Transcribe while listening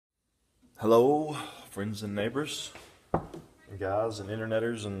Hello, friends and neighbors, and guys and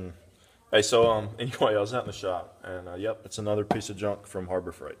interneters, and hey, so anyway, I was out in the shop, and yep, it's another piece of junk from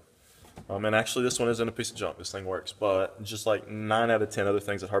Harbor Freight. And actually, this one isn't a piece of junk. This thing works, but just like 9 out of 10 other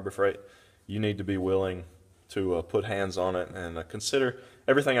things at Harbor Freight, you need to be willing to put hands on it and consider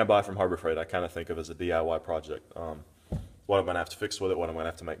everything I buy from Harbor Freight. I kind of think of as a DIY project. What I'm going to have to fix with it, what I'm going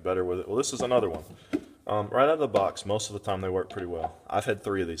to have to make better with it. Well, this is another one. Right out of the box, most of the time they work pretty well. I've had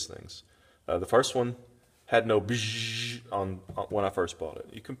 3 of these things. The first one had no bzzz on when I first bought it.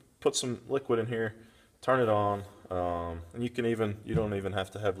 You can put some liquid in here, turn it on, and you don't even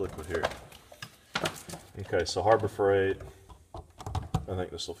have to have liquid here. Okay, so Harbor Freight, I think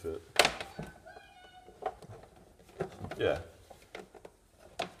this will fit. Yeah.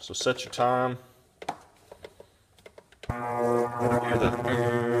 So set your time.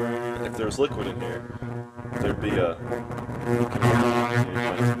 If there's liquid in here, there'd be a.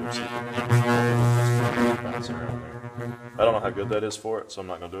 I don't know how good that is for it, so I'm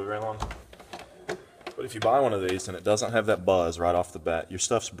not going to do it very long. But if you buy one of these and it doesn't have that buzz right off the bat, your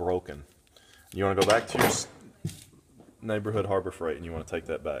stuff's broken. You want to go back to your neighborhood Harbor Freight and you want to take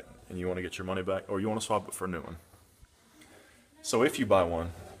that back, and you want to get your money back, or you want to swap it for a new one. So if you buy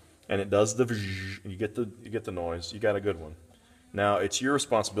one and it does the you get the noise, you got a good one. Now it's your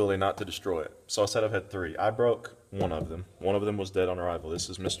responsibility not to destroy it. So I said I've had 3. I broke one of them. One of them was dead on arrival. This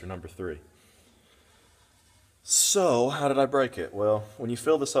is Mr. number 3. So how did I break it? Well, when you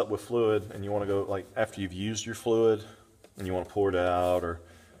fill this up with fluid and you want to go, like after you've used your fluid and you want to pour it out, or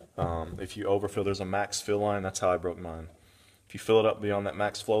if you overfill, there's a max fill line. That's how I broke mine. If you fill it up beyond that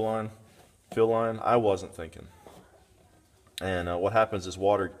max fill line, I wasn't thinking. And what happens is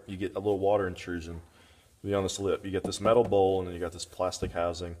you get a little water intrusion beyond this lip. You get this metal bowl, and then you got this plastic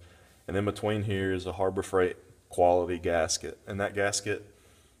housing, and in between here is a Harbor Freight quality gasket, and that gasket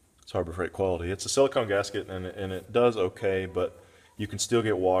is Harbor Freight quality. It's a silicone gasket, and it does okay, but you can still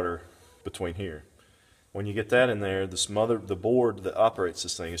get water between here. When you get that in there, the board that operates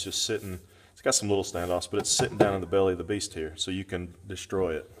this thing is just sitting. It's got some little standoffs, but it's sitting down in the belly of the beast here, so you can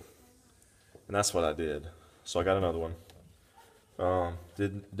destroy it. And that's what I did. So I got another one.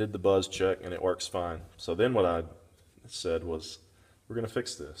 Did the buzz check, and it works fine. So then what I said was, we're going to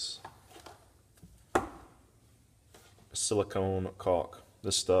fix this. Silicone caulk.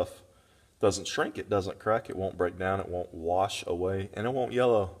 This stuff doesn't shrink, it doesn't crack, it won't break down, it won't wash away, and it won't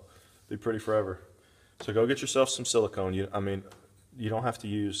yellow. Be pretty forever. So go get yourself some silicone. You don't have to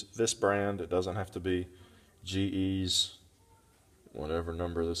use this brand. It doesn't have to be GE's, whatever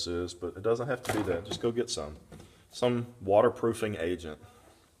number this is, but it doesn't have to be that. Just go get some waterproofing agent.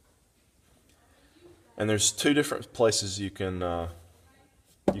 And there's 2 different places you can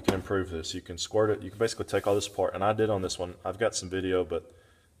improve this. You can squirt it. You can basically take all this apart, and I did on this one. I've got some video, but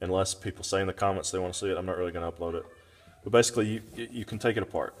unless people say in the comments they want to see it, I'm not really going to upload it. But basically, you can take it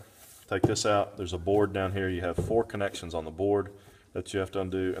apart. Take this out. There's a board down here. You have 4 connections on the board that you have to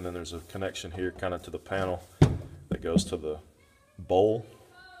undo, and then there's a connection here kind of to the panel that goes to the bowl.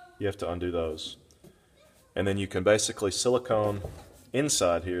 You have to undo those. And then you can basically silicone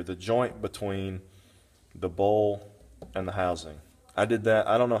inside here the joint between the bowl and the housing. I did that.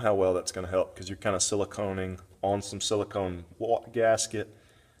 I don't know how well that's going to help, because you're kind of siliconing on some silicone gasket.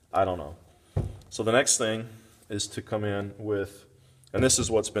 I don't know. So the next thing is to come in with, and this is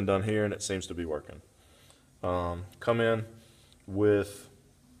what's been done here, and it seems to be working. Come in with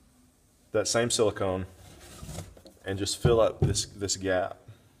that same silicone and just fill up this gap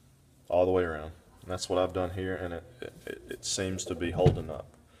all the way around. And that's what I've done here, and it seems to be holding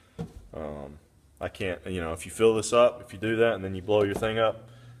up. I can't, if you fill this up, if you do that and then you blow your thing up,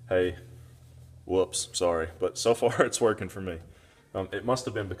 hey, whoops, sorry. But so far it's working for me. It must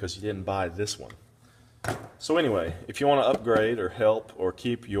have been because you didn't buy this one. So anyway, if you want to upgrade or help or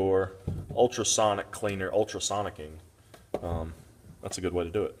keep your ultrasonic cleaner ultrasonicking, that's a good way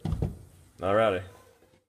to do it. Alrighty.